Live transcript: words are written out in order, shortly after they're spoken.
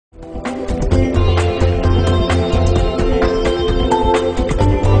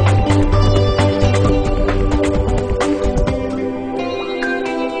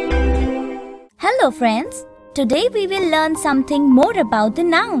friends, today we will learn something more about the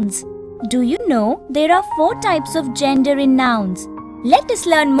nouns. Do you know there are 4 types of gender in nouns? Let us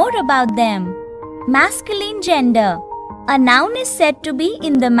learn more about them. Masculine gender. A noun is said to be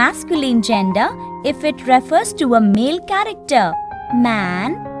in the masculine gender if it refers to a male character.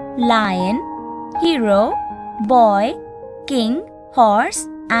 Man, lion, hero, boy, king, horse,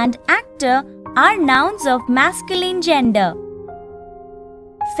 and actor are nouns of masculine gender.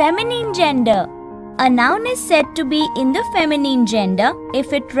 Feminine gender. A noun is said to be in the feminine gender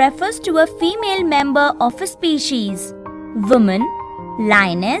if it refers to a female member of a species. Woman,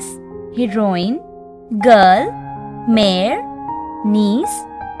 lioness, heroine, girl, mare, niece,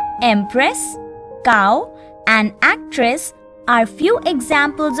 empress, cow, and actress are few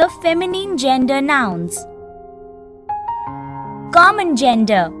examples of feminine gender nouns. Common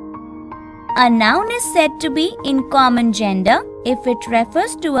gender. A noun is said to be in common gender if it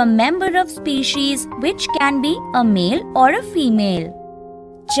refers to a member of species which can be a male or a female.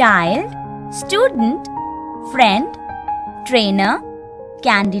 Child, student, friend, trainer,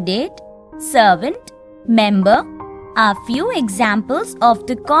 candidate, servant, member are few examples of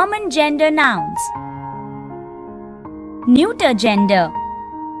the common gender nouns. Neuter gender.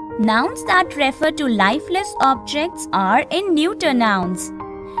 Nouns that refer to lifeless objects are in neuter nouns.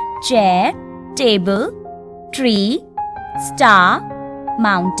 Chair, table, tree, star,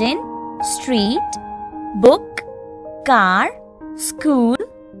 mountain, street, book, car, school,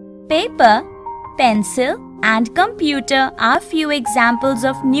 paper, pencil, and computer are few examples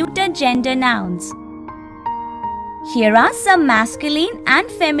of neuter gender nouns. Here are some masculine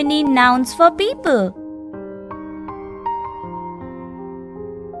and feminine nouns for people.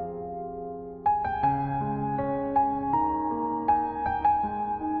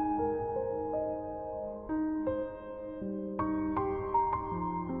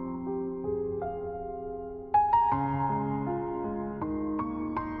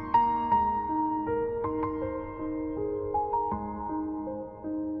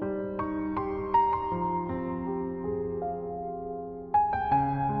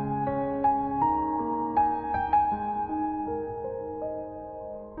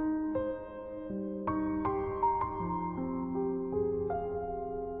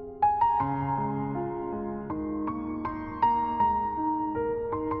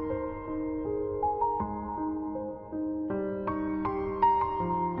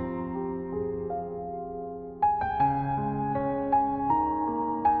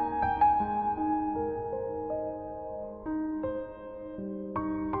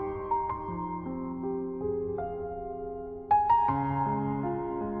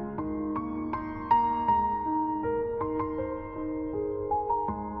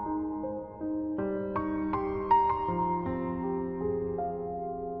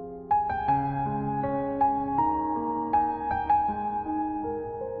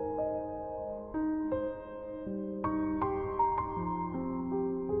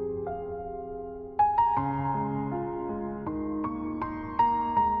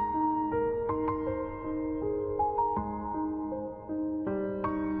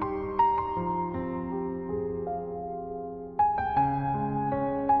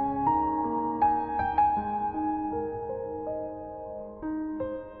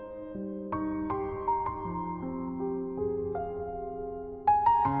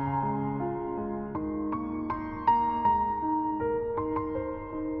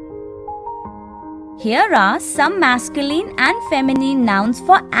 Here are some masculine and feminine nouns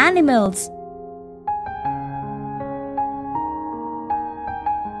for animals.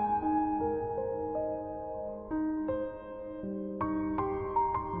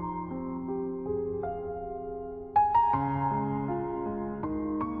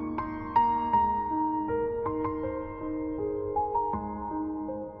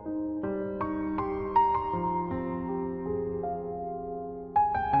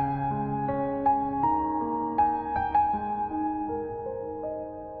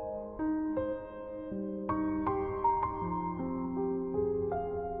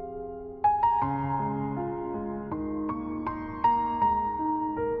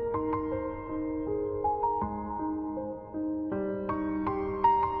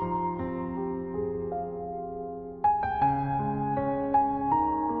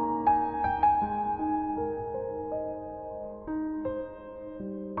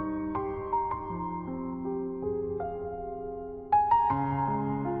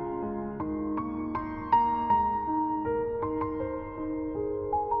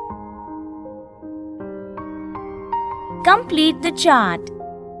 Complete the chart.